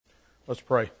Let's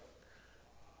pray.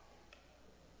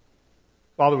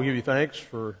 Father, we give you thanks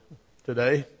for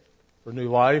today, for new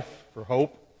life, for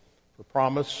hope, for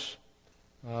promise,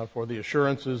 for the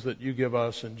assurances that you give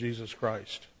us in Jesus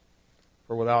Christ.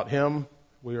 For without him,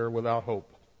 we are without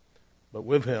hope. But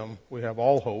with him, we have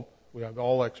all hope, we have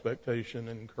all expectation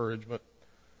and encouragement.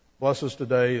 Bless us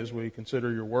today as we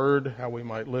consider your word, how we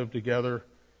might live together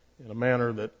in a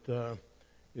manner that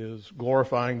is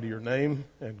glorifying to your name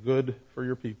and good for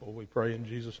your people. We pray in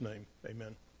Jesus' name.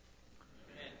 Amen.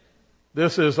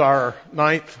 This is our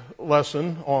 9th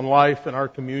lesson on life in our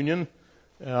communion.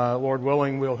 Lord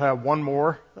willing, we'll have one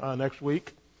more next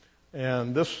week.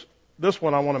 And this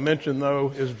one I want to mention, though,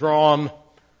 is drawn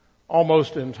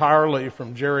almost entirely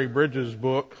from Jerry Bridges'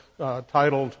 book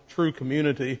titled True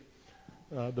Community,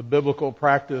 the Biblical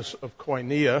Practice of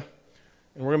Koinonia.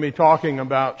 And we're going to be talking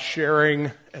about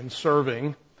sharing and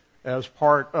serving as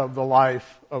part of the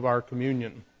life of our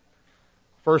communion.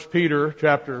 1 Peter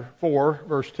chapter 4,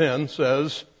 verse 10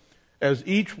 says, "As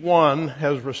each one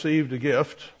has received a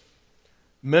gift,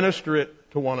 minister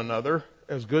it to one another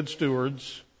as good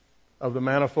stewards of the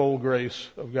manifold grace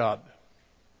of God."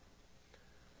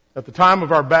 At the time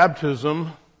of our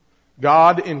baptism,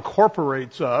 God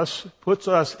incorporates us, puts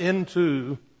us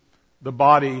into the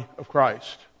body of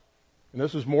Christ. And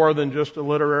this is more than just a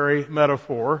literary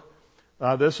metaphor.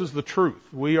 This is the truth.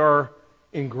 We are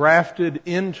engrafted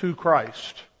into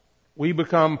Christ. We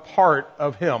become part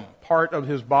of him, part of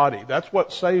his body. That's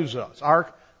what saves us,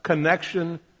 our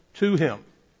connection to him.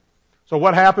 So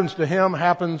what happens to him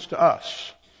happens to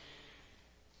us.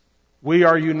 We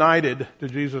are united to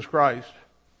Jesus Christ.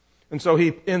 And so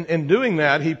in doing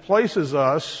that, he places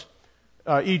us,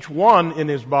 each one in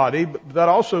his body, but that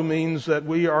also means that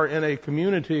we are in a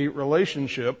community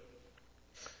relationship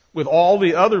with all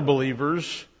the other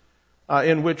believers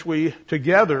in which we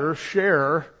together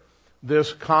share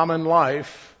this common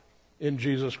life in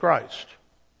Jesus Christ.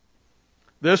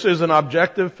 This is an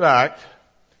objective fact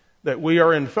that we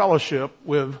are in fellowship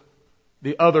with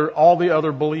all the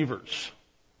other believers.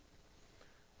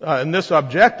 And this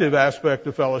objective aspect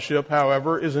of fellowship,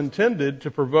 however, is intended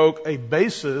to provoke a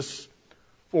basis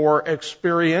for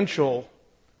experiential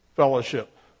fellowship.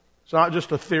 It's not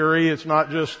just a theory. It's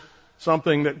not just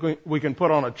something that we can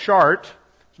put on a chart.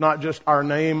 It's not just our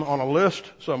name on a list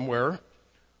somewhere,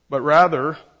 but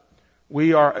rather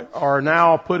we are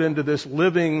now put into this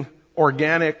living,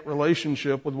 organic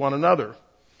relationship with one another.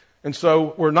 And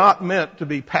so we're not meant to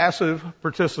be passive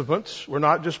participants. We're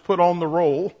not just put on the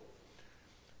roll.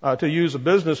 To use a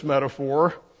business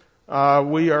metaphor,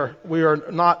 we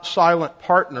are not silent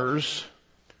partners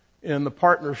in the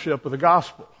partnership of the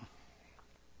gospel.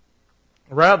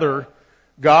 Rather,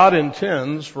 God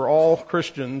intends for all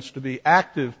Christians to be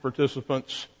active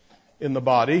participants in the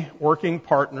body, working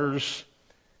partners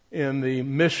in the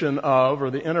mission of,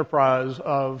 or the enterprise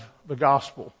of, the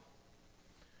gospel.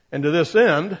 And to this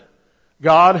end,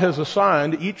 God has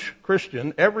assigned each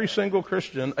Christian, every single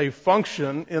Christian, a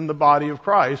function in the body of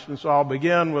Christ. And so I'll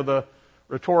begin with a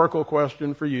rhetorical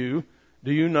question for you.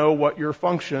 Do you know what your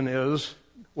function is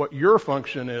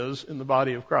in the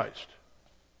body of Christ?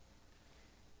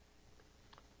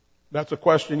 That's a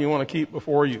question you want to keep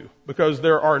before you, because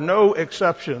there are no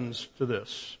exceptions to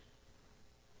this.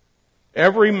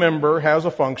 Every member has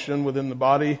a function within the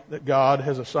body that God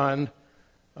has assigned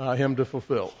him to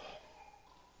fulfill.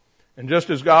 And just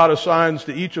as God assigns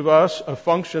to each of us a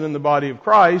function in the body of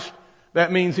Christ,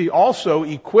 that means he also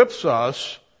equips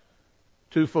us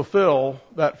to fulfill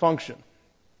that function.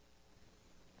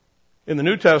 In the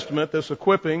New Testament, this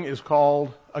equipping is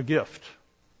called a gift.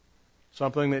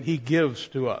 Something that he gives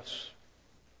to us.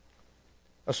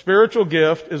 A spiritual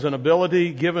gift is an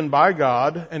ability given by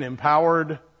God and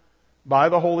empowered by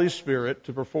the Holy Spirit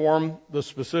to perform the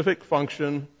specific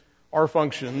function or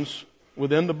functions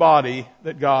within the body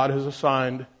that God has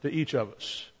assigned to each of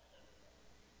us.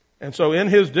 And so in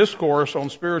his discourse on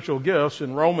spiritual gifts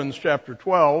in Romans chapter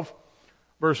 12,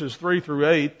 verses 3 through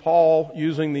 8, Paul,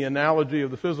 using the analogy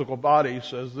of the physical body,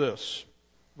 says this,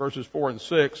 verses 4 and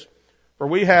 6,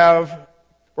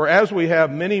 For as we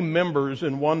have many members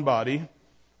in one body,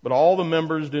 but all the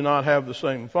members do not have the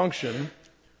same function,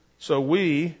 so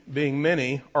we, being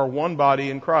many, are one body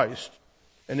in Christ,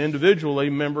 and individually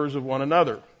members of one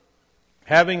another,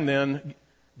 having then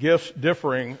gifts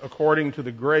differing according to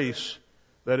the grace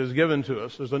that is given to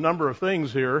us. There's a number of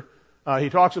things here.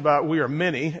 He talks about we are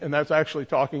many, and that's actually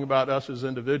talking about us as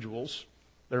individuals.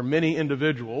 There are many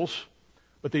individuals.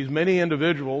 But these many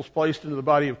individuals placed into the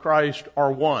body of Christ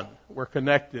are one. We're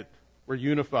connected. We're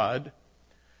unified.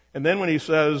 And then when he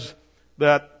says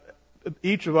that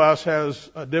each of us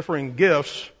has differing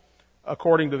gifts,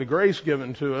 according to the grace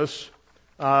given to us,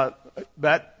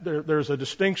 there's a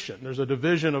distinction. There's a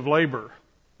division of labor,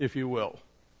 if you will.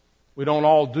 We don't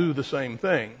all do the same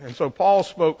thing. And so Paul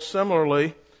spoke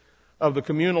similarly of the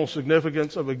communal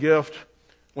significance of a gift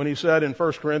when he said in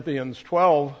 1 Corinthians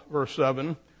 12, verse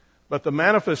 7, "But the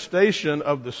manifestation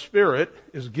of the Spirit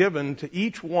is given to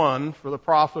each one for the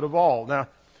profit of all." Now,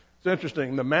 it's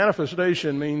interesting. The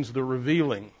manifestation means the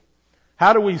revealing.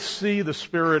 How do we see the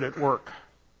Spirit at work?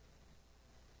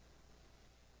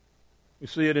 We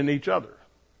see it in each other.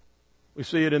 We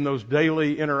see it in those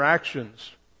daily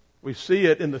interactions. We see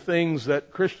it in the things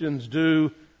that Christians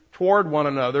do toward one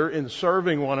another, in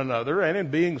serving one another, and in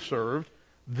being served.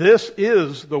 This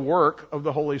is the work of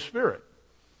the Holy Spirit.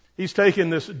 He's taken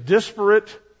this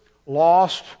disparate,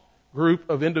 lost group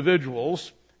of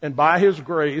individuals, and by His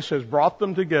grace has brought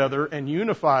them together and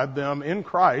unified them in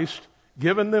Christ,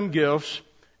 given them gifts,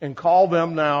 and called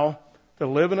them now to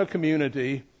live in a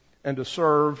community and to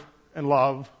serve and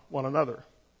love one another.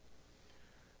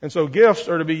 And so gifts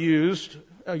are to be used,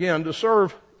 again, to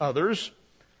serve others.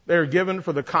 They are given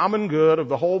for the common good of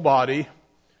the whole body,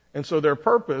 and so their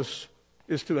purpose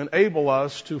is to enable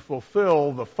us to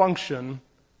fulfill the function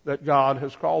that God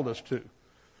has called us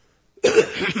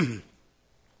to.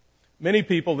 Many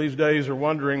people these days are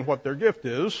wondering what their gift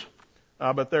is,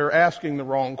 but they're asking the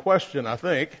wrong question, I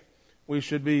think. We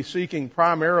should be seeking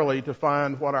primarily to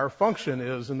find what our function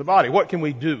is in the body. What can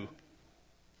we do?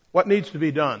 What needs to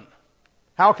be done?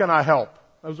 How can I help?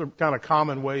 Those are kind of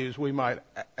common ways we might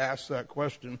ask that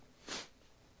question.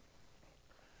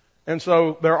 And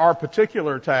so there are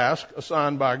particular tasks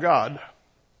assigned by God.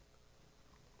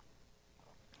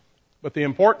 But the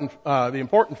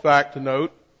important fact to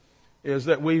note is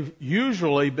that we've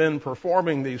usually been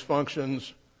performing these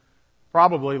functions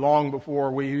probably long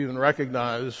before we even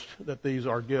recognized that these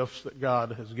are gifts that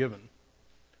God has given.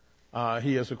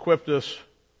 He has equipped us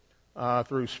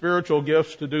through spiritual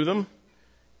gifts to do them,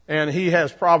 and He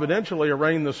has providentially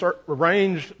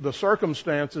arranged the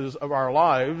circumstances of our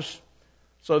lives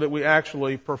so that we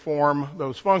actually perform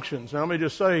those functions. Now let me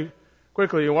just say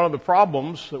quickly, one of the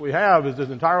problems that we have is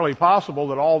it's entirely possible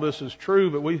that all this is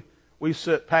true, but we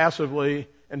sit passively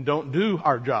and don't do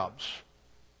our jobs.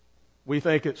 We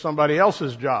think it's somebody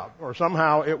else's job, or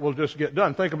somehow it will just get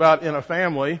done. Think about in a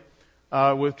family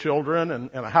with children and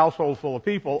a household full of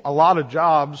people, a lot of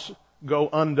jobs go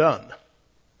undone.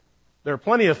 There are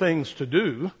plenty of things to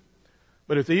do,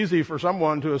 but it's easy for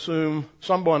someone to assume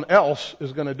someone else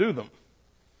is going to do them.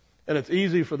 And it's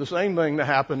easy for the same thing to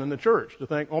happen in the church, to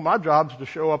think, my job's to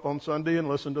show up on Sunday and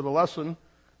listen to the lesson,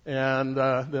 and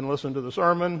then listen to the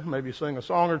sermon, maybe sing a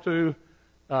song or two,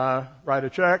 write a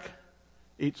check,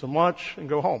 eat some lunch, and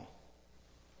go home.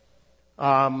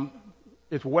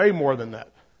 It's way more than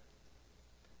that.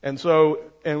 And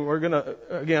we're going to,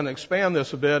 again, expand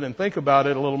this a bit and think about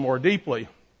it a little more deeply.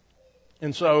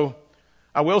 And so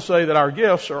I will say that our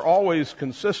gifts are always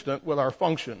consistent with our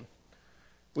function.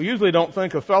 We usually don't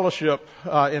think of fellowship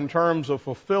in terms of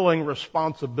fulfilling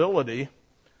responsibility,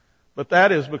 but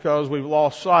that is because we've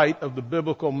lost sight of the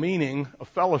biblical meaning of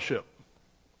fellowship.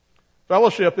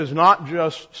 Fellowship is not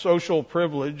just social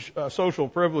privilege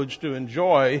to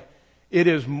enjoy. It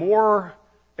is more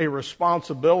a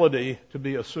responsibility to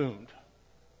be assumed.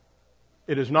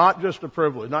 It is not just a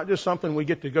privilege, not just something we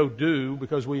get to go do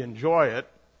because we enjoy it.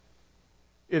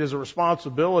 It is a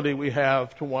responsibility we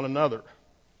have to one another.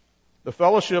 The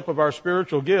fellowship of our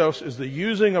spiritual gifts is the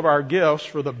using of our gifts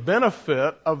for the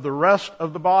benefit of the rest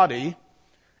of the body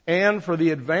and for the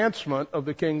advancement of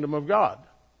the kingdom of God.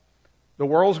 The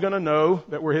world's going to know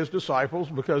that we're His disciples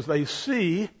because they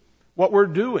see what we're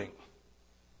doing.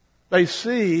 They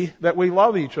see that we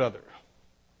love each other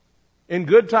in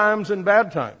good times and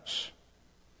bad times.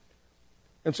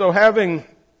 And so having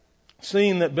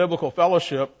seen that biblical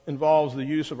fellowship involves the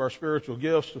use of our spiritual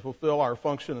gifts to fulfill our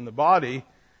function in the body,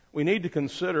 we need to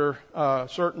consider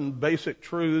certain basic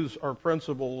truths or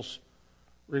principles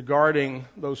regarding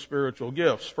those spiritual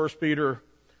gifts. 1 Peter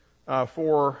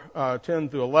 4:10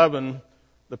 through 11,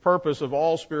 the purpose of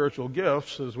all spiritual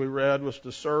gifts, as we read, was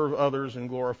to serve others and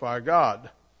glorify God.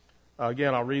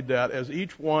 Again, I'll read that. As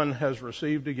each one has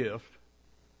received a gift,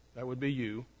 that would be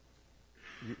you.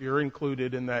 You're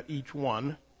included in that each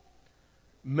one.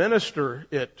 Minister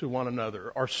it to one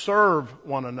another or serve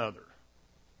one another,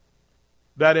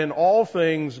 that in all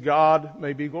things God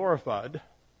may be glorified.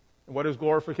 And what is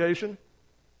glorification?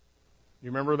 You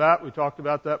remember that? We talked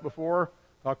about that before.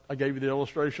 I gave you the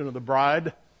illustration of the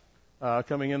bride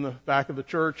coming in the back of the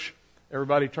church.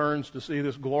 Everybody turns to see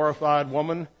this glorified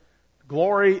woman.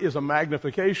 Glory is a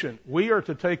magnification. We are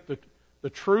to take the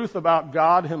truth about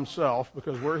God himself,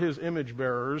 because we're his image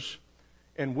bearers,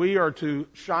 and we are to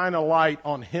shine a light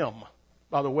on him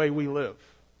by the way we live.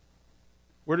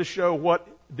 We're to show what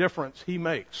difference he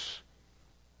makes.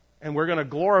 And we're going to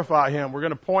glorify him. We're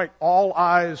going to point all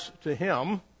eyes to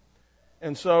him.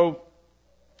 And so,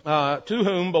 to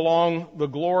whom belong the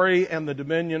glory and the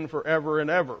dominion forever and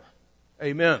ever.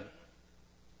 Amen.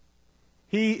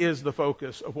 He is the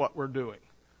focus of what we're doing.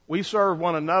 We serve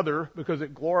one another because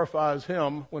it glorifies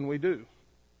him when we do.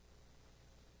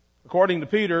 According to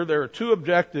Peter, there are two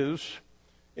objectives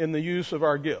in the use of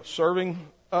our gifts: serving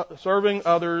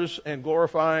others and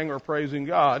glorifying or praising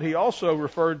God. He also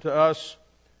referred to us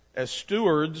as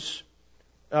stewards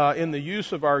in the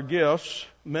use of our gifts.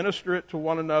 Minister it to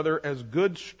one another as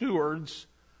good stewards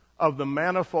of the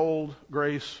manifold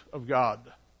grace of God.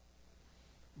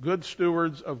 Good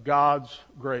stewards of God's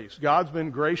grace. God's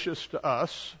been gracious to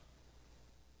us.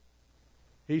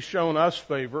 He's shown us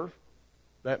favor.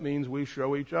 That means we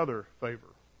show each other favor.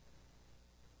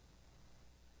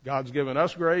 God's given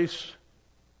us grace,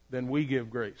 then we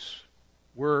give grace.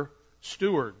 We're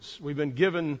stewards. We've been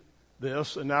given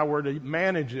this, and now we're to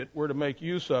manage it. We're to make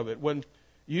use of it. When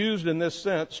used in this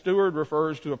sense, steward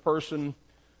refers to a person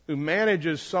who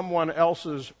manages someone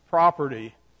else's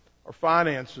property or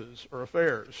finances or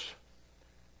affairs.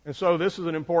 And so this is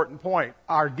an important point.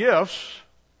 Our gifts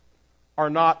are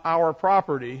not our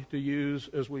property to use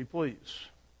as we please.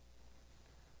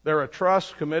 They're a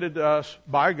trust committed to us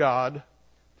by God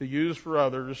to use for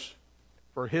others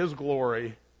for his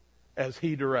glory as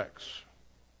he directs.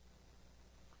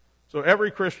 So every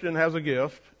Christian has a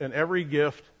gift, and every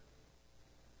gift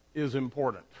is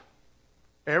important.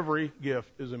 Every gift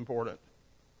is important.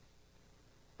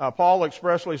 Paul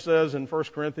expressly says in 1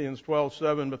 Corinthians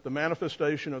 12:7, but the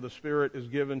manifestation of the Spirit is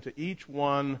given to each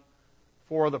one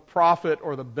for the profit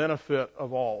or the benefit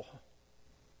of all.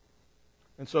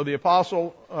 And so the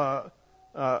apostle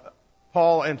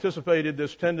Paul anticipated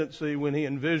this tendency when he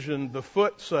envisioned the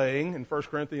foot saying in 1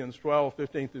 Corinthians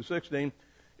 12:15-16,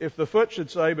 if the foot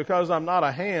should say, because I'm not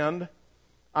a hand,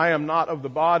 I am not of the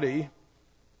body,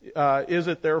 is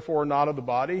it therefore not of the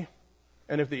body?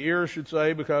 And if the ear should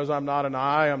say, because I'm not an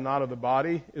eye, I'm not of the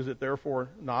body, is it therefore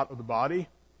not of the body?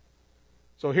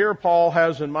 So here Paul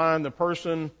has in mind the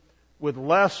person with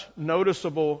less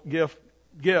noticeable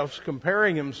gifts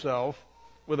comparing himself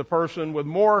with a person with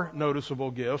more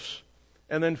noticeable gifts,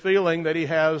 and then feeling that he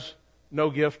has no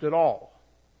gift at all.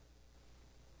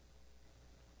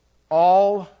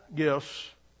 All gifts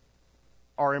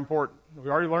are important. We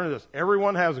already learned this.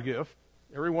 Everyone has a gift.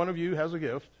 Every one of you has a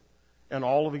gift, and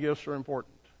all of the gifts are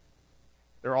important.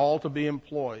 They're all to be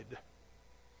employed.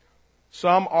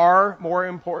 Some are more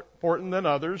important than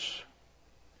others,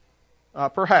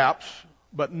 perhaps,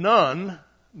 but none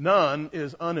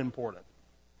is unimportant.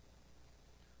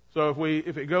 So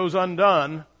if it goes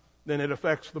undone, then it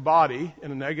affects the body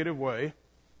in a negative way.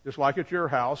 Just like at your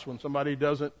house, when somebody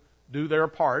doesn't do their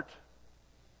part,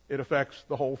 it affects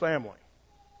the whole family.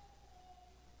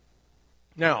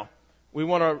 Now, we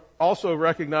want to also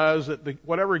recognize that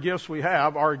whatever gifts we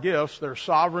have, our gifts, they're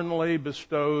sovereignly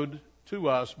bestowed to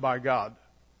us by God.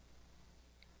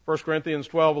 1 Corinthians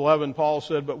 12:11, Paul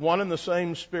said, but one and the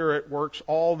same Spirit works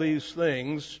all these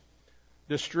things,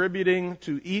 distributing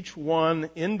to each one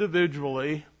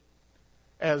individually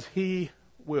as he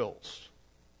wills.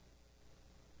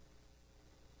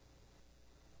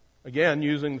 Again,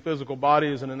 using the physical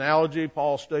body as an analogy,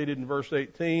 Paul stated in verse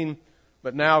 18,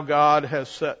 but now God has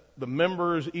set the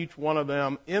members, each one of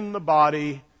them, in the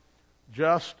body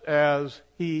just as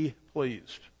he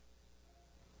pleased.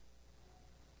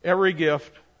 Every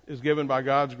gift is given by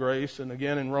God's grace, and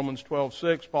again in Romans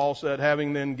 12:6, Paul said,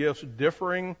 having then gifts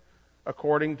differing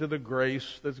according to the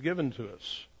grace that's given to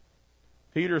us.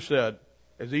 Peter said,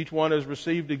 as each one has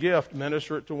received a gift,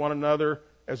 minister it to one another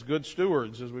as good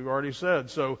stewards, as we've already said.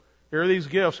 So here are these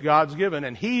gifts God's given,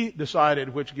 and he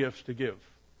decided which gifts to give.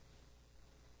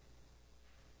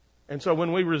 And so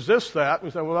when we resist that, we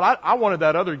say, well, I wanted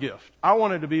that other gift. I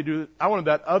wanted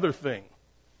that other thing.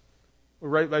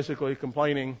 We're basically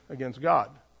complaining against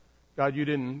God. God, you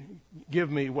didn't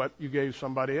give me what you gave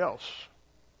somebody else.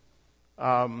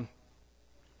 And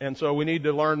so we need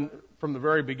to learn from the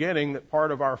very beginning that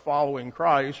part of our following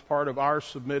Christ, part of our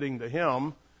submitting to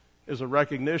him, is a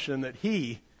recognition that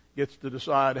he gets to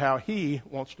decide how he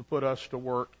wants to put us to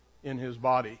work in his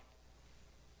body.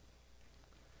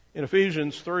 In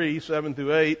Ephesians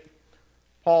 3:7-8,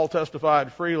 Paul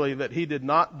testified freely that he did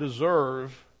not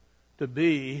deserve to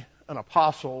be an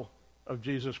apostle of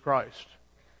Jesus Christ.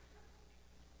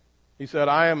 He said,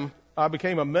 I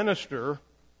became a minister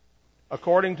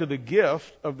according to the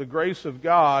gift of the grace of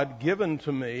God given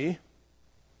to me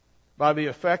by the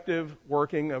effective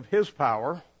working of His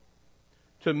power.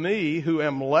 To me, who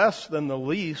am less than the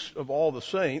least of all the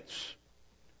saints,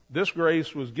 this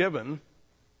grace was given,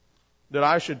 that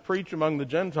I should preach among the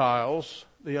Gentiles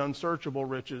the unsearchable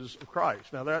riches of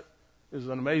Christ. Now that is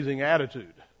an amazing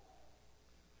attitude.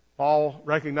 Paul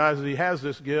recognizes he has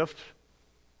this gift,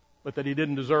 but that he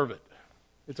didn't deserve it.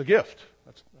 It's a gift.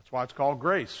 That's why it's called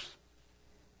grace.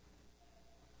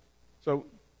 So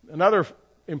another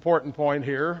important point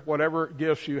here, whatever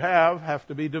gifts you have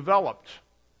to be developed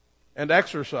and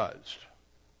exercised.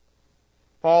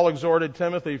 Paul exhorted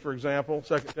Timothy, for example,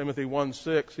 2 Timothy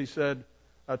 1:6, he said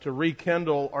to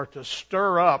rekindle or to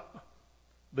stir up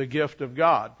the gift of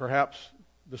God. Perhaps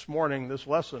this morning this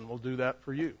lesson will do that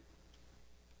for you.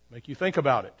 Make you think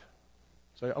about it.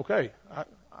 Say, okay,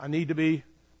 I need to be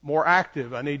more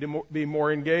active. I need to be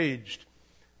more engaged.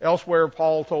 Elsewhere,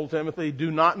 Paul told Timothy, do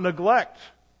not neglect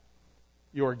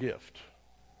your gift.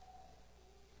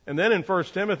 And then in 1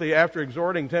 Timothy, after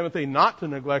exhorting Timothy not to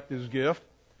neglect his gift,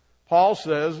 Paul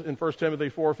says in 1 Timothy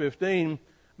 4:15,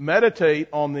 meditate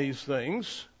on these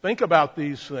things, think about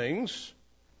these things,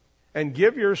 and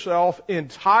give yourself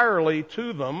entirely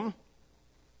to them,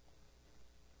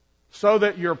 so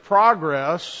that your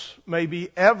progress may be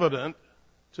evident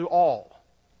to all.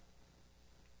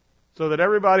 So that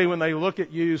everybody, when they look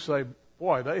at you, say,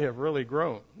 boy, they have really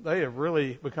grown. They have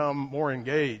really become more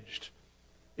engaged.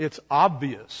 It's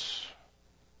obvious.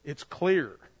 It's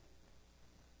clear.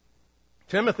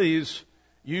 Timothy's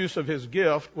use of his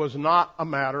gift was not a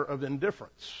matter of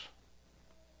indifference.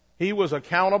 He was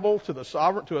accountable to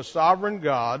a sovereign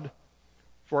God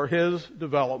for his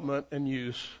development and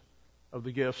use of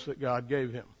the gifts that God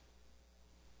gave him.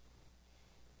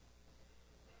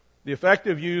 The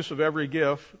effective use of every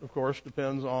gift, of course,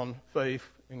 depends on faith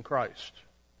in Christ.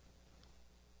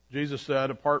 Jesus said,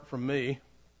 apart from me,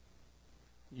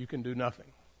 you can do nothing.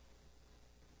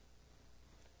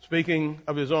 Speaking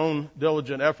of his own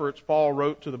diligent efforts, Paul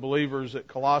wrote to the believers at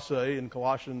Colossae in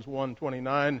Colossians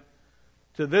 1:29,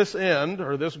 to this end,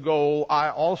 or this goal, I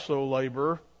also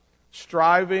labor,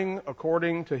 striving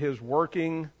according to his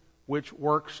working which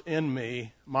works in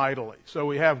me mightily. So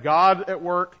we have God at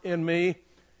work in me,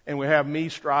 and we have me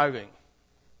striving.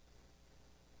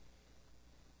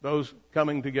 Those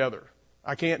coming together.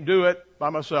 I can't do it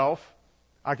by myself.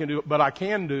 I can do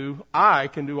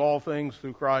all things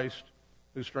through Christ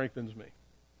who strengthens me.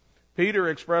 Peter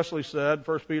expressly said,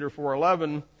 1 Peter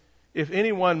 4:11, if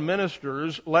anyone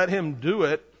ministers, let him do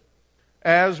it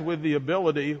as with the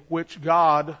ability which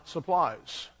God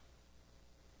supplies.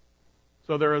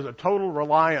 So there is a total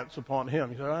reliance upon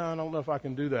him. You say, I don't know if I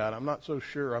can do that. I'm not so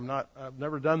sure. I've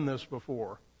never done this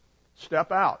before.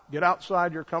 Step out. Get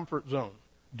outside your comfort zone.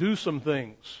 Do some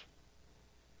things.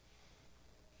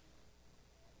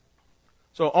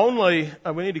 So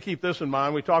we need to keep this in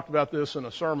mind. We talked about this in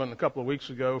a sermon a couple of weeks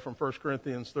ago from 1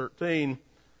 Corinthians 13.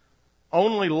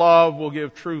 Only love will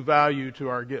give true value to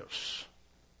our gifts.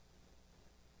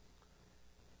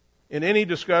 In any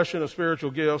discussion of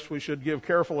spiritual gifts, we should give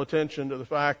careful attention to the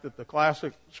fact that the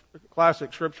classic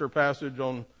scripture passage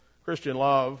on Christian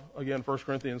love, again 1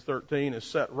 Corinthians 13, is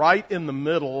set right in the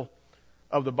middle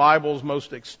of the Bible's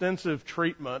most extensive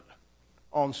treatment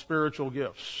on spiritual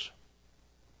gifts.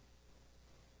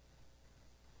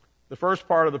 The first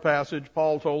part of the passage,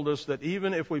 Paul told us that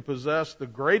even if we possess the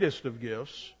greatest of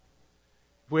gifts,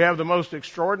 if we have the most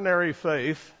extraordinary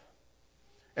faith,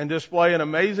 and display an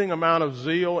amazing amount of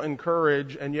zeal and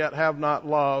courage, and yet have not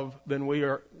love, then we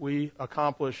are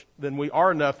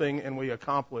nothing, and we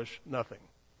accomplish nothing.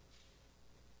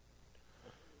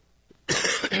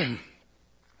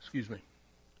 Excuse me.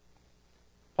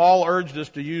 Paul urged us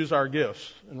to use our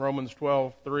gifts in Romans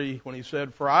 12:3 when he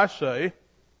said, for I say,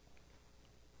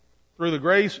 through the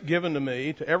grace given to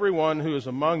me, to everyone who is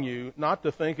among you, not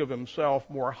to think of himself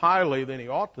more highly than he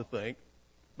ought to think,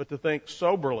 but to think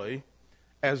soberly,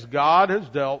 as God has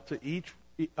dealt to each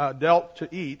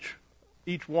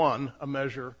one a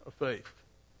measure of faith.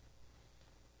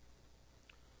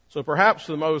 So perhaps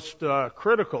the most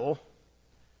critical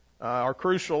or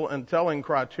crucial and telling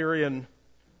criterion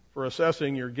for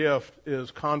assessing your gift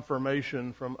is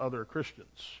confirmation from other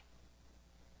Christians.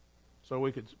 So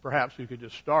you could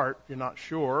just start, if you're not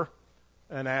sure,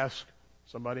 and ask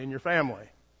somebody in your family,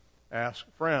 ask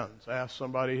friends, ask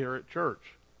somebody here at church.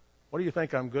 What do you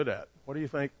think I'm good at? What do you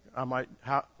think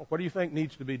what do you think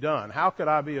needs to be done? How could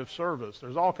I be of service?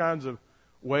 There's all kinds of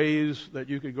ways that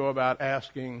you could go about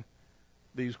asking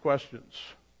these questions.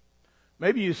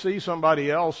 Maybe you see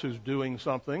somebody else who's doing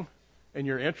something and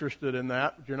you're interested in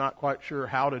that, but you're not quite sure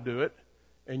how to do it,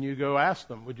 and you go ask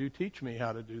them, would you teach me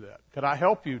how to do that? Could I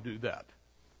help you do that?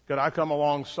 Could I come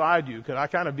alongside you? Could I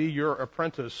kind of be your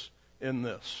apprentice in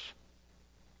this?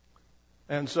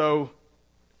 And so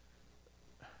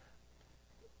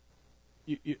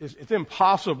it's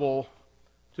impossible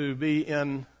to be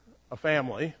in a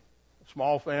family, a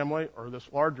small family or this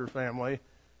larger family,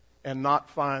 and not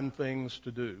find things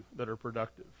to do that are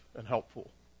productive and helpful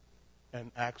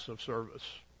and acts of service.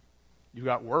 You've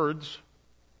got words.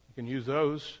 You can use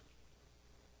those.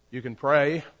 You can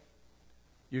pray.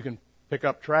 You can pick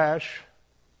up trash.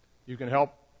 You can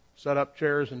help set up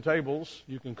chairs and tables.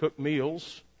 You can cook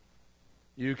meals.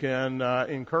 You can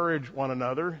encourage one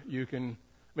another.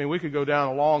 We could go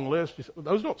down a long list.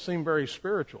 Those don't seem very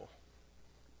spiritual,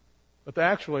 but they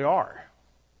actually are.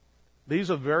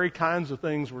 These are the very kinds of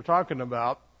things we're talking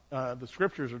about, the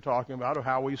Scriptures are talking about, of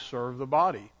how we serve the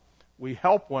body. We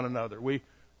help one another.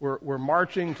 We're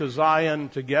marching to Zion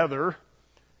together,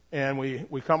 and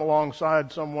we come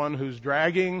alongside someone who's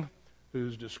dragging,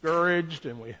 who's discouraged,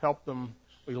 and we help them,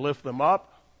 we lift them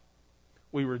up.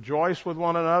 We rejoice with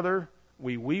one another.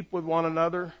 We weep with one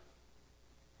another.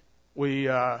 We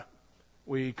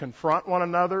confront one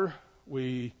another.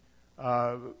 We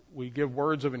give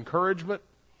words of encouragement.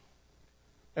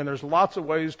 And there's lots of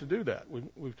ways to do that.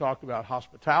 We've talked about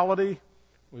hospitality.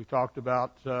 We've talked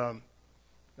about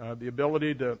the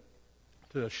ability to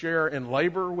share in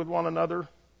labor with one another.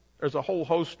 There's a whole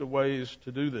host of ways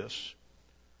to do this.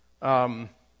 And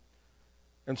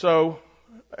so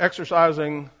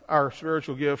exercising our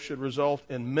spiritual gifts should result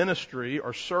in ministry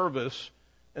or service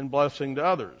and blessing to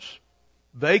others.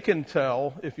 They can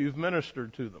tell if you've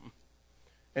ministered to them.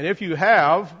 And if you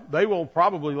have, they will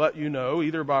probably let you know,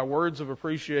 either by words of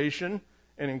appreciation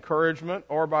and encouragement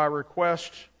or by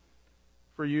request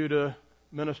for you to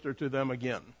minister to them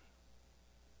again.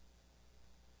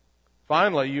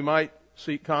 Finally, you might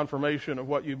seek confirmation of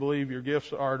what you believe your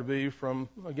gifts are to be from,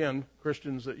 again,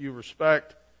 Christians that you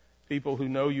respect, people who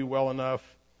know you well enough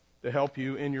to help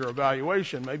you in your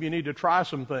evaluation. Maybe you need to try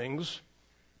some things.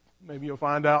 Maybe you'll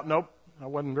find out, nope, I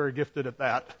wasn't very gifted at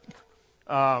that.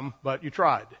 But you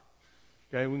tried.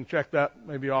 Okay, we can check that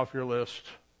maybe off your list.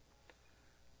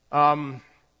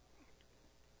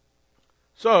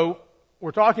 So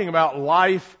we're talking about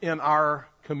life in our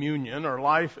communion or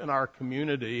life in our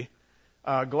community.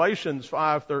 Galatians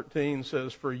 5:13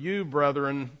 says, "For you,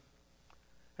 brethren,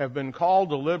 have been called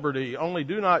to liberty. Only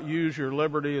do not use your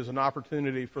liberty as an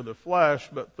opportunity for the flesh,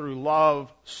 but through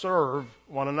love serve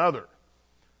one another."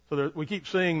 So we keep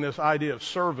seeing this idea of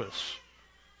service.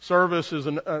 Service is,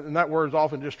 and that word is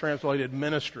often just translated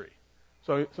ministry.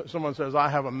 So someone says, I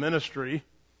have a ministry.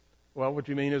 Well, what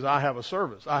you mean is I have a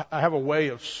service. I have a way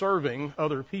of serving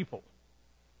other people,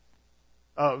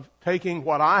 of taking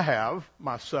what I have,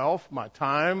 myself, my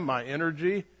time, my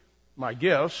energy, my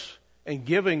gifts, and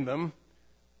giving them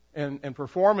and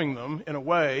performing them in a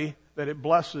way that it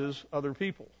blesses other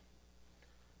people.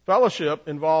 Fellowship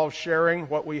involves sharing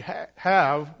what we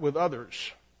have with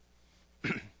others.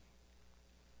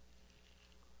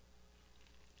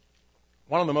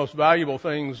 One of the most valuable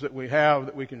things that we have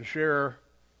that we can share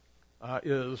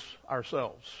is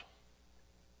ourselves.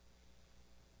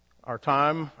 Our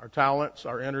time, our talents,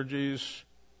 our energies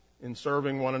in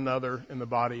serving one another in the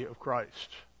body of Christ.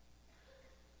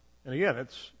 And again,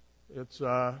 it's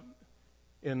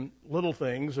in little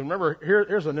things. And remember,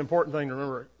 here's an important thing to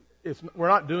remember. We're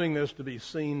not doing this to be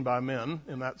seen by men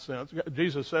in that sense.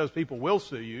 Jesus says people will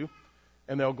see you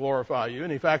and they'll glorify you.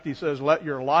 And in fact, he says, let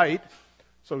your light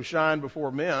so shine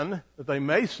before men that they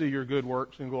may see your good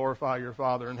works and glorify your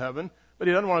Father in heaven. But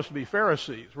he doesn't want us to be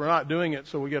Pharisees. We're not doing it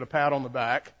so we get a pat on the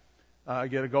back,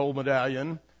 get a gold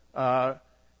medallion.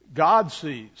 God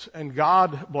sees and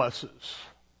God blesses.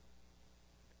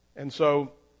 And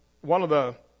so one of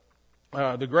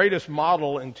the greatest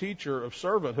model and teacher of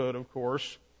servanthood, of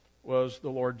course, was the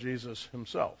Lord Jesus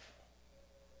himself.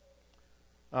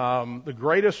 The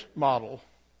greatest model.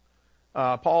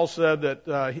 Paul said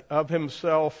that of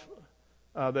himself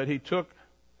that he took.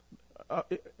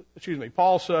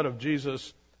 Paul said of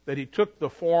Jesus that he took the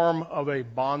form of a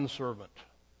bondservant,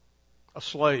 a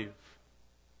slave.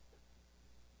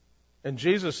 And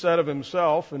Jesus said of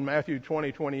himself in Matthew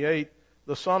 20:28,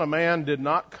 the Son of Man did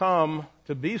not come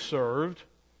to be served,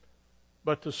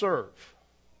 but to serve,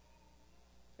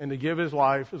 and to give his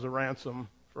life as a ransom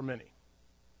for many.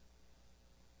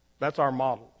 That's our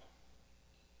model.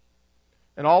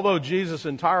 And although Jesus'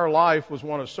 entire life was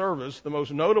one of service, the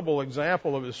most notable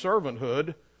example of his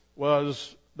servanthood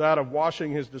was that of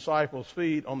washing his disciples'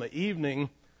 feet on the evening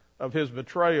of his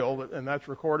betrayal, and that's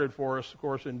recorded for us, of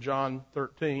course, in John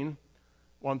 13,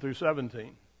 1 through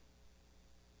 17.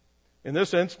 In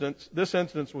this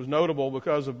instance was notable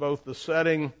because of both the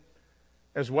setting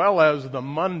as well as the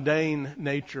mundane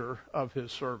nature of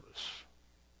his service.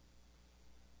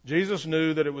 Jesus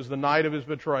knew that it was the night of his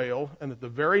betrayal and that the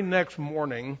very next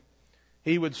morning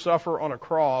he would suffer on a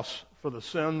cross for the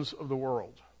sins of the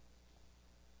world.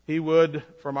 He would,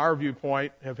 from our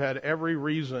viewpoint, have had every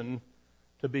reason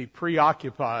to be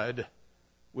preoccupied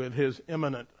with his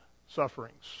imminent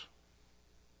sufferings.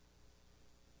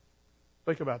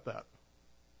 Think about that.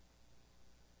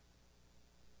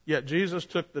 Yet Jesus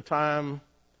took the time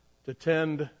to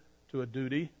tend to a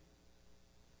duty,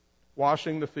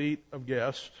 washing the feet of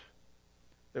guests,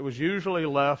 that was usually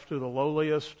left to the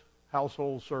lowliest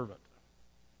household servant.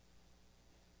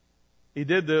 He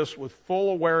did this with full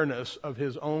awareness of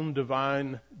his own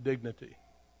divine dignity.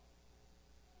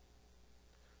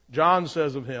 John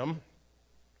says of him,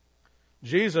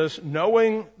 Jesus,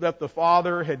 knowing that the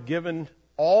Father had given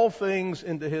all things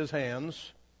into his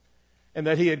hands, and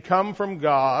that he had come from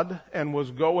God and was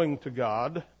going to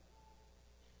God.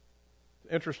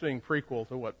 Interesting prequel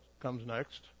to what comes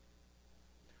next.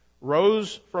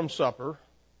 Rose from supper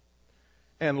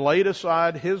and laid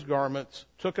aside his garments,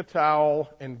 took a towel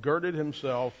and girded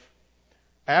himself.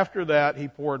 After that, he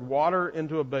poured water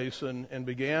into a basin and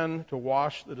began to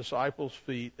wash the disciples'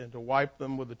 feet and to wipe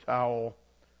them with the towel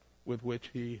with which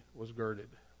he was girded.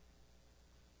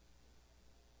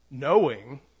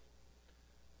 Knowing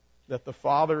that the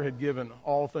Father had given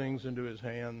all things into his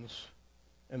hands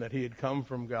and that he had come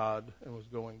from God and was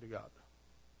going to God.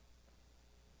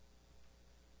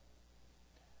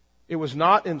 It was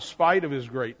not in spite of his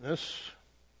greatness,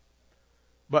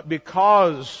 but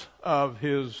because of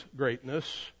his greatness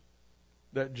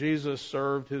that Jesus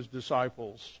served his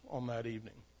disciples on that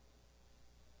evening.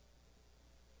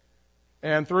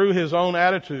 And through his own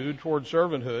attitude toward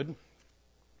servanthood,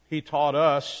 he taught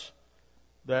us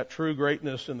that true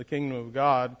greatness in the kingdom of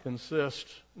God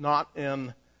consists not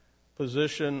in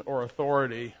position or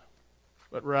authority,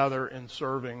 but rather in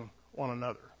serving one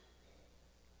another.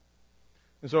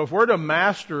 And so if we're to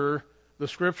master the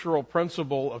scriptural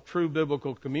principle of true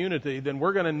biblical community, then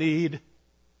we're going to need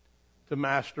to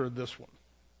master this one.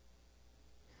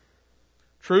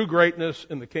 True greatness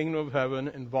in the kingdom of heaven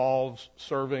involves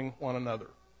serving one another.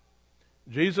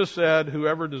 Jesus said,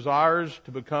 whoever desires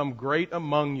to become great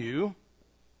among you,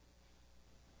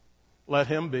 let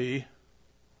him be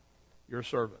your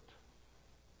servant.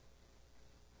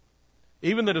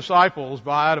 Even the disciples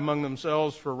vied among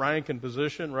themselves for rank and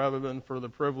position rather than for the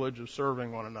privilege of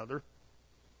serving one another.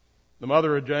 The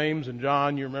mother of James and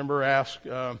John, you remember, asked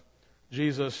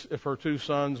Jesus if her two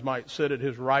sons might sit at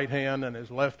his right hand and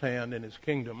his left hand in his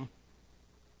kingdom.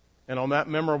 And on that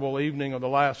memorable evening of the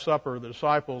Last Supper, the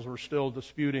disciples were still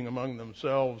disputing among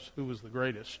themselves who was the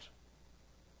greatest.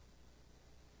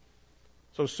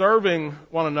 So serving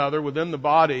one another within the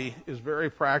body is very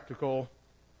practical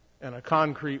and a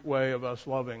concrete way of us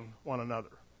loving one another.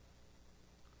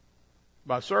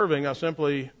 By serving, I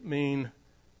simply mean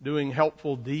doing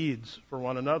helpful deeds for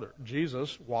one another.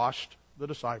 Jesus washed the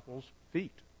disciples'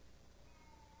 feet.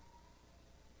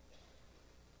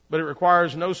 But it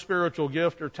requires no spiritual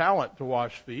gift or talent to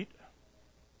wash feet.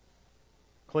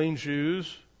 Clean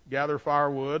shoes, gather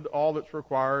firewood, all that's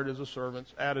required is a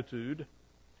servant's attitude.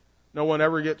 No one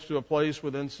ever gets to a place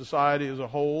within society as a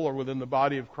whole or within the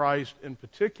body of Christ in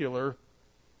particular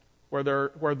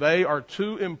where they are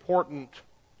too important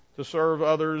to serve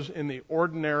others in the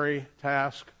ordinary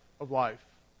task of life.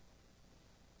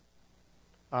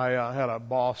 I had a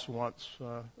boss once,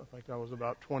 I think I was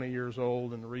about 20 years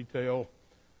old in the retail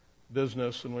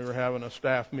business, and we were having a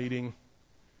staff meeting,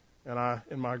 and I,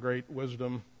 in my great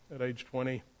wisdom at age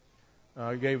 20,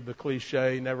 gave the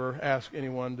cliche, never ask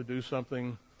anyone to do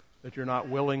something that you're not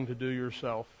willing to do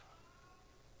yourself.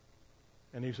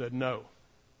 And he said, no.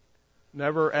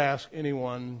 Never ask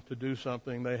anyone to do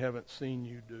something they haven't seen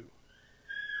you do.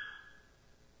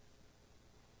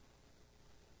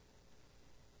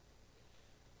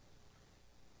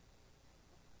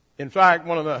 In fact,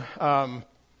 one of the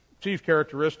chief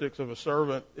characteristics of a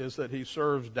servant is that he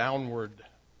serves downward.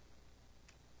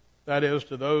 That is,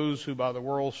 to those who by the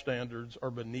world's standards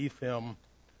are beneath him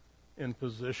in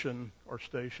position or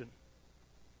station.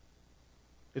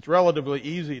 It's relatively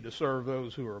easy to serve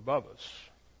those who are above us.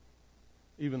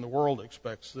 Even the world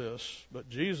expects this, but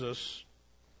Jesus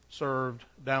served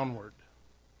downward.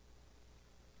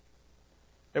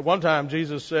 At one time,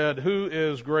 Jesus said, who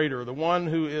is greater, the one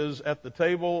who is at the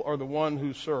table or the one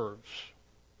who serves?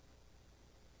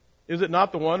 Is it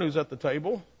not the one who's at the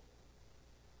table?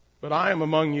 but I am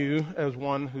among you as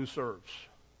one who serves.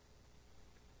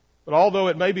 But although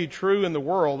it may be true in the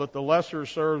world that the lesser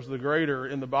serves the greater,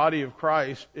 in the body of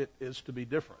Christ it is to be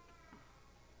different.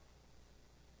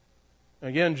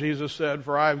 Again, Jesus said,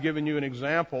 "For I have given you an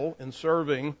example in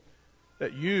serving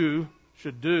that you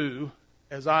should do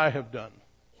as I have done."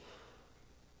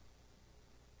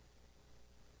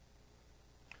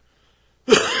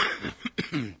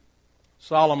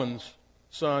 Solomon's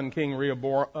son, King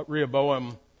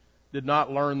Rehoboam, did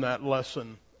not learn that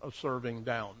lesson of serving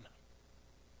down.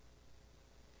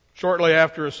 Shortly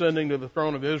after ascending to the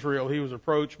throne of Israel, he was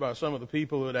approached by some of the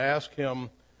people who had asked him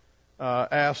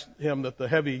that the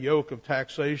heavy yoke of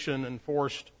taxation and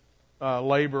forced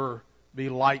labor be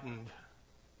lightened,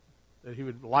 that he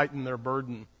would lighten their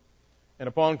burden. And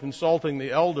upon consulting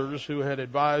the elders who had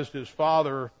advised his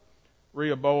father,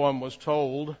 Rehoboam was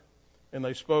told, and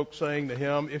they spoke, saying to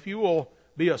him, "If you will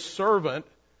be a servant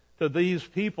to these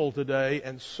people today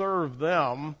and serve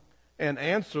them and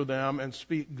answer them and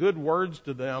speak good words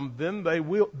to them, then they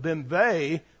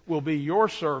will be your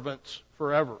servants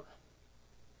forever."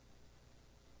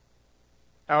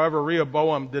 However,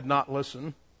 Rehoboam did not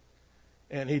listen,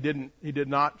 and he did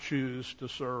not choose to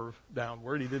serve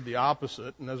downward. He did the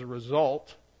opposite, and as a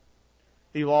result,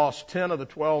 he lost 10 of the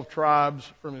 12 tribes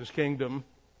from his kingdom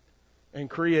and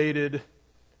created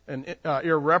an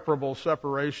irreparable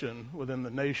separation within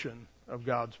the nation of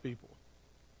God's people.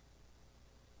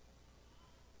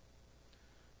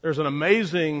 There's an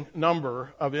amazing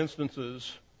number of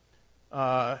instances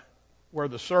where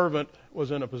the servant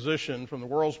was in a position, from the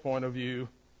world's point of view,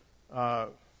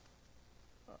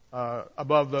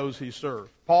 above those he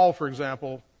served. Paul, for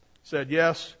example, said,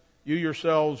 "Yes, you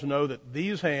yourselves know that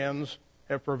these hands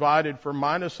have provided for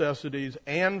my necessities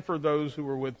and for those who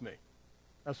were with me."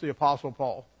 That's the Apostle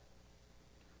Paul.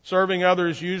 Serving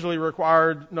others usually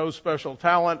required no special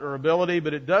talent or ability,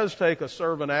 but it does take a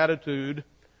servant attitude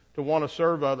to want to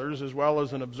serve others, as well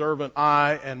as an observant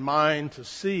eye and mind to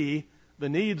see the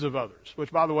needs of others,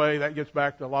 which, by the way, that gets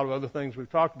back to a lot of other things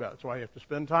we've talked about. That's why you have to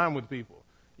spend time with people.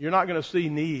 You're not going to see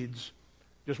needs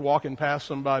just walking past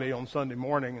somebody on Sunday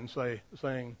morning and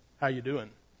saying, "How you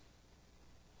doing?"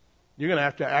 You're going to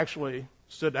have to actually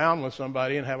sit down with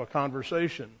somebody and have a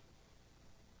conversation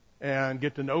and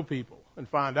get to know people and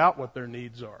find out what their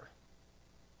needs are.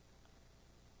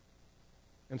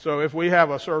 And so if we have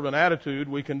a servant attitude,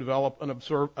 we can develop an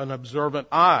observant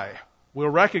eye. We'll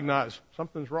recognize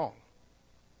something's wrong.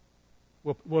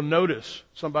 We'll notice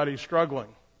somebody's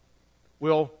struggling.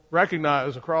 We'll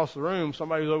recognize across the room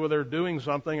somebody's over there doing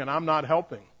something and I'm not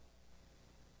helping.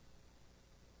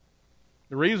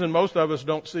 The reason most of us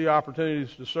don't see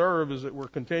opportunities to serve is that we're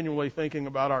continually thinking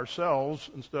about ourselves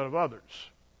instead of others.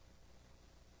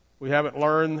 We haven't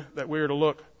learned that we are to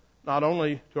look not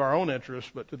only to our own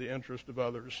interest, but to the interest of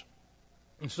others.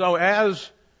 And so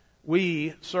as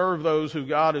we serve those who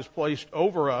God has placed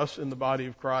over us in the body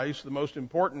of Christ, the most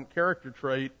important character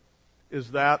trait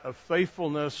is that of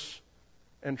faithfulness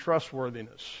and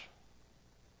trustworthiness.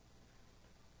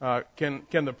 Can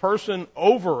the person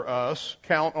over us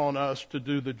count on us to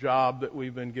do the job that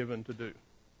we've been given to do?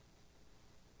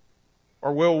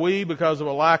 Or will we, because of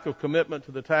a lack of commitment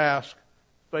to the task,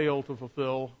 fail to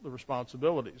fulfill the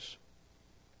responsibilities?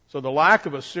 So the lack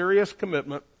of a serious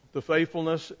commitment to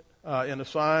faithfulness in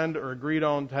assigned or agreed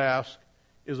on task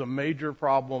is a major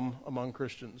problem among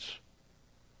Christians.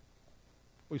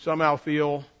 We somehow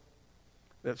feel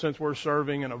that since we're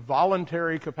serving in a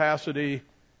voluntary capacity,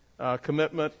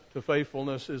 commitment to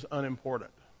faithfulness is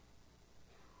unimportant.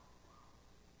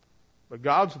 But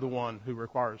God's the one who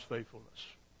requires faithfulness.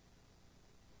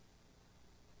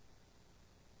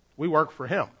 We work for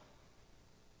Him.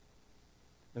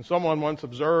 And someone once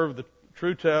observed the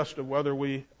true test of whether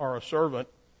we are a servant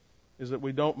is that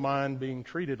we don't mind being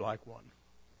treated like one.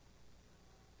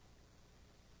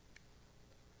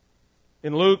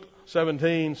 In Luke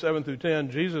 17, 7 through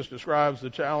 10, Jesus describes the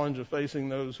challenge of facing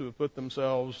those who have put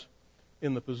themselves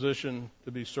in the position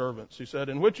to be servants. He said,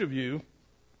 "And which of you,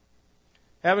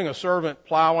 having a servant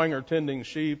plowing or tending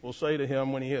sheep, will say to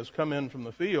him when he has come in from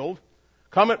the field,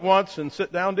 'Come at once and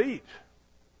sit down to eat'?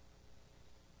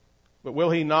 But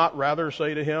will he not rather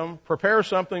say to him, 'Prepare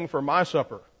something for my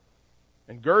supper,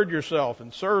 and gird yourself,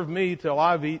 and serve me till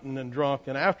I've eaten and drunk,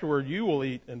 and afterward you will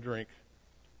eat and drink'?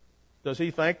 Does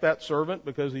he thank that servant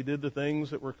because he did the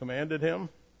things that were commanded him?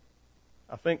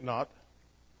 I think not.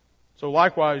 So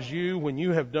likewise you, when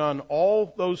you have done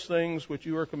all those things which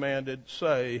you are commanded,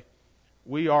 say,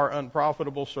 'We are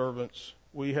unprofitable servants.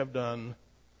 We have done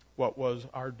what was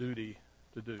our duty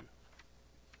to do.'"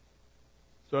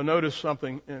 So notice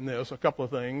something in this, a couple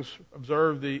of things.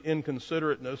 Observe the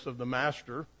inconsiderateness of the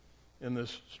master in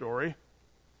this story.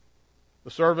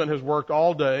 The servant has worked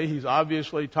all day. He's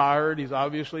obviously tired. He's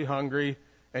obviously hungry.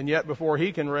 And yet before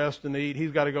he can rest and eat,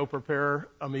 he's got to go prepare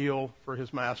a meal for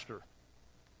his master.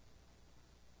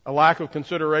 A lack of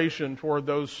consideration toward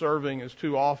those serving is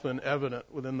too often evident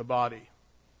within the body.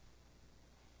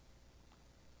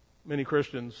 Many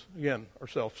Christians, again, are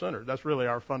self-centered. That's really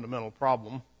our fundamental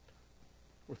problem.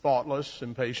 We're thoughtless,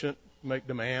 impatient, make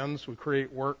demands. We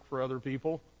create work for other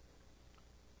people.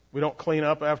 We don't clean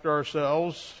up after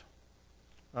ourselves.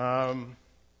 And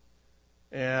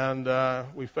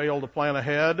we fail to plan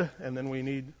ahead, and then we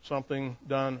need something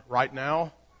done right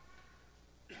now.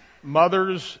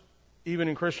 Mothers, even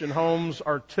in Christian homes,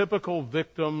 are typical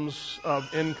victims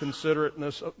of the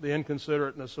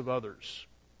inconsiderateness of others.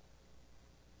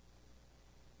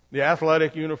 The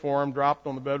athletic uniform dropped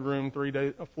on the bedroom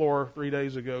floor 3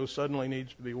 days ago suddenly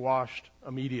needs to be washed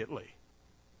immediately.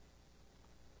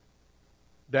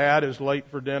 Dad is late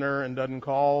for dinner and doesn't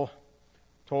call.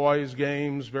 Toys,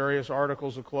 games, various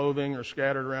articles of clothing are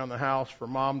scattered around the house for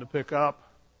Mom to pick up.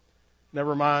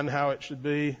 Never mind how it should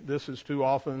be. This is too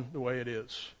often the way it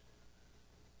is.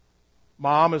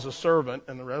 Mom is a servant,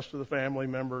 and the rest of the family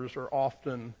members are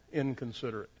often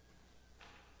inconsiderate.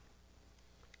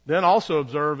 Then also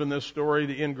observe in this story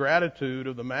the ingratitude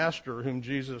of the master whom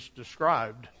Jesus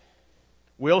described.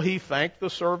 Will he thank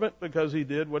the servant because he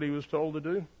did what he was told to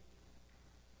do?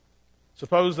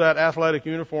 Suppose that athletic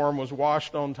uniform was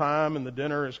washed on time and the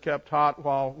dinner is kept hot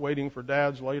while waiting for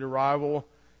Dad's late arrival,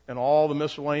 and all the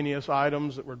miscellaneous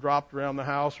items that were dropped around the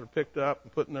house are picked up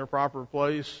and put in their proper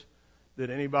place.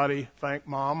 Did anybody thank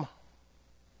Mom?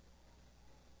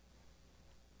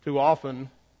 Too often,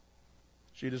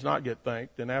 she does not get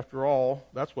thanked, and after all,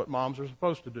 that's what moms are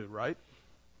supposed to do, right?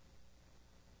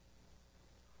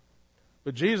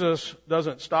 But Jesus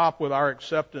doesn't stop with our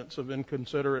acceptance of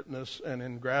inconsiderateness and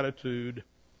ingratitude.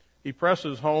 He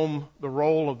presses home the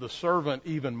role of the servant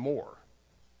even more.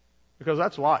 Because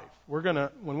that's life.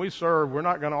 When we serve, we're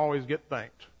not going to always get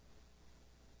thanked.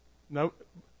 No,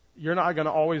 you're not going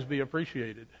to always be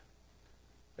appreciated.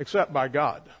 Except by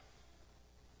God.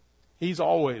 He's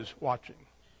always watching.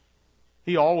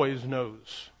 He always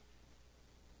knows.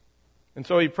 And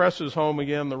so he presses home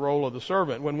again the role of the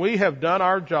servant. When we have done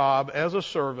our job as a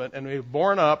servant and we've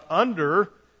borne up under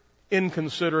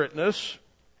inconsiderateness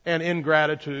and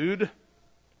ingratitude,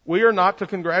 we are not to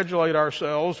congratulate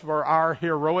ourselves for our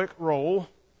heroic role.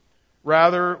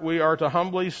 Rather, we are to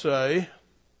humbly say,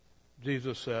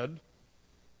 Jesus said,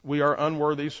 we are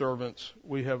unworthy servants.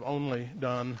 We have only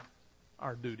done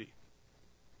our duty.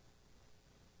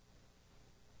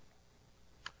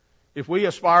 If we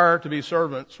aspire to be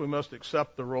servants, we must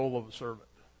accept the role of a servant.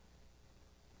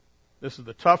 This is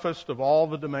the toughest of all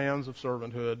the demands of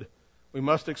servanthood. We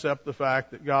must accept the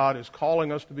fact that God is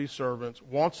calling us to be servants,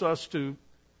 wants us to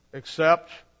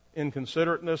accept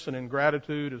inconsiderateness and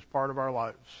ingratitude as part of our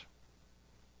lives.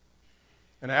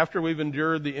 And after we've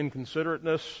endured the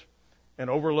inconsiderateness and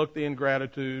overlooked the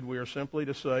ingratitude, we are simply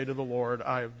to say to the Lord,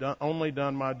 I have only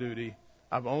done my duty.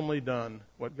 I've only done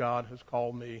what God has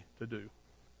called me to do.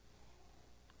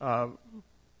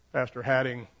 Pastor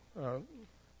Hadding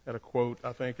had a quote,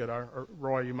 I think,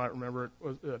 Roy, you might remember it,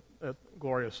 was at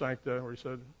Gloria Sancta, where he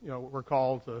said, we're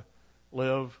called to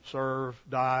live, serve,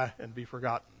 die, and be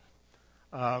forgotten.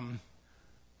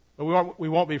 But we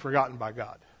won't be forgotten by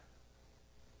God.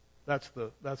 That's the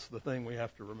thing we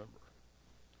have to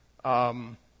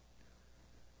remember.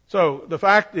 So the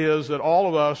fact is that all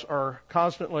of us are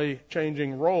constantly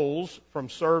changing roles from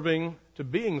serving to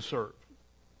being served.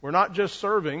 We're not just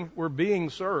serving, we're being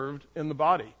served in the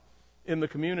body, in the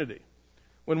community.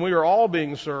 When we are all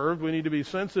being served, we need to be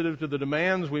sensitive to the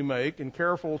demands we make and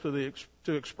careful to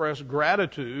express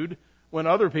gratitude when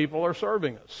other people are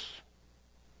serving us.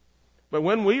 But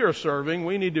when we are serving,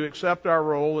 we need to accept our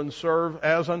role and serve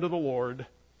as unto the Lord,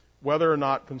 whether or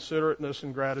not considerateness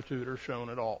and gratitude are shown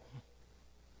at all.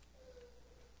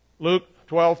 Luke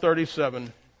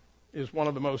 12:37 is one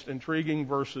of the most intriguing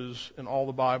verses in all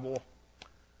the Bible.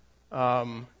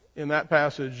 In that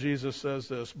passage, Jesus says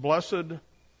this, blessed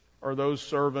are those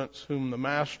servants whom the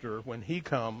master, when he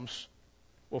comes,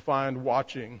 will find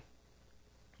watching.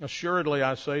 Assuredly,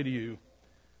 I say to you,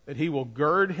 that he will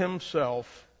gird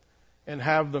himself and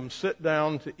have them sit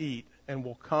down to eat, and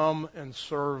will come and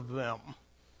serve them.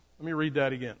 Let me read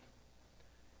that again.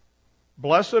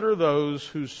 Blessed are those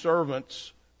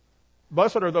servants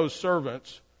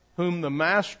whom the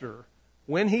master,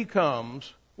 when he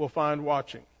comes, will find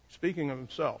watching. Speaking of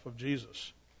himself, of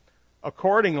Jesus.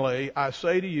 Accordingly, I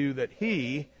say to you that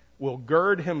he will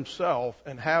gird himself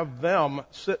and have them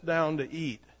sit down to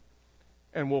eat,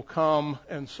 and will come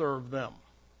and serve them.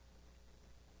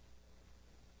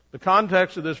 The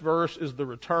context of this verse is the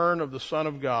return of the Son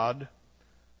of God.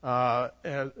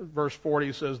 Verse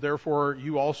 40 says, "Therefore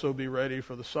you also be ready,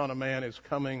 for the Son of Man is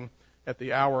coming at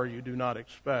the hour you do not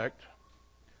expect."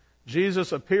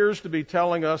 Jesus appears to be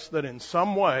telling us that in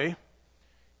some way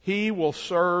he will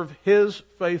serve his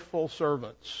faithful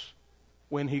servants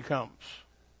when he comes.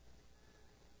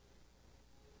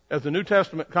 As the New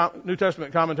Testament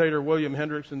commentator William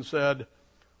Hendrickson said,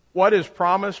 "What is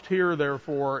promised here,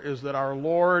 therefore, is that our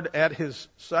Lord at his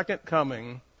second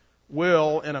coming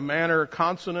will, in a manner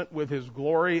consonant with his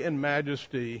glory and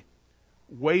majesty,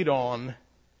 wait on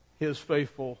his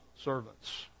faithful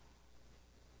servants."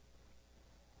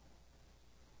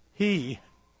 He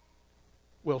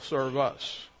will serve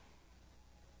us.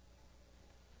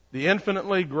 The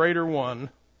infinitely greater one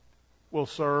will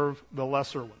serve the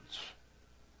lesser ones.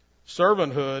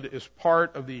 Servanthood is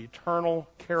part of the eternal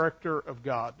character of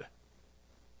God.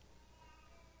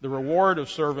 The reward of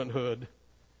servanthood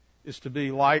is to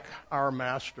be like our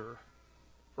Master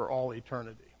for all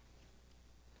eternity.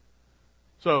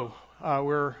 So,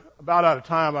 we're about out of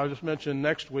time. I just mentioned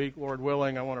next week, Lord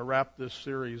willing, I want to wrap this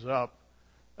series up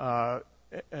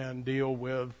and deal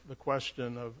with the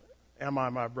question of, am I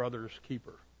my brother's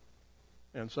keeper?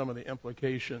 And some of the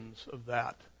implications of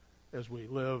that as we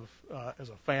live as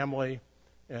a family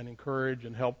and encourage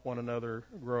and help one another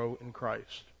grow in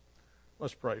Christ.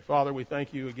 Let's pray. Father, we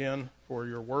thank you again for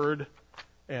your word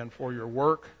and for your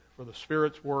work, for the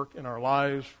Spirit's work in our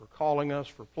lives, for calling us,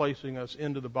 for placing us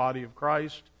into the body of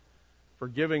Christ, for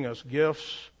giving us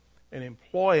gifts and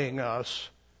employing us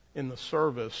in the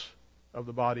service of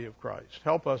the body of Christ.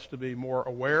 Help us to be more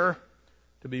aware,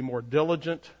 to be more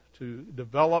diligent, to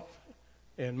develop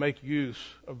and make use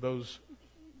of those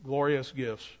glorious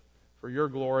gifts for your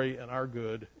glory and our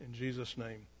good. In Jesus'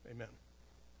 name, amen.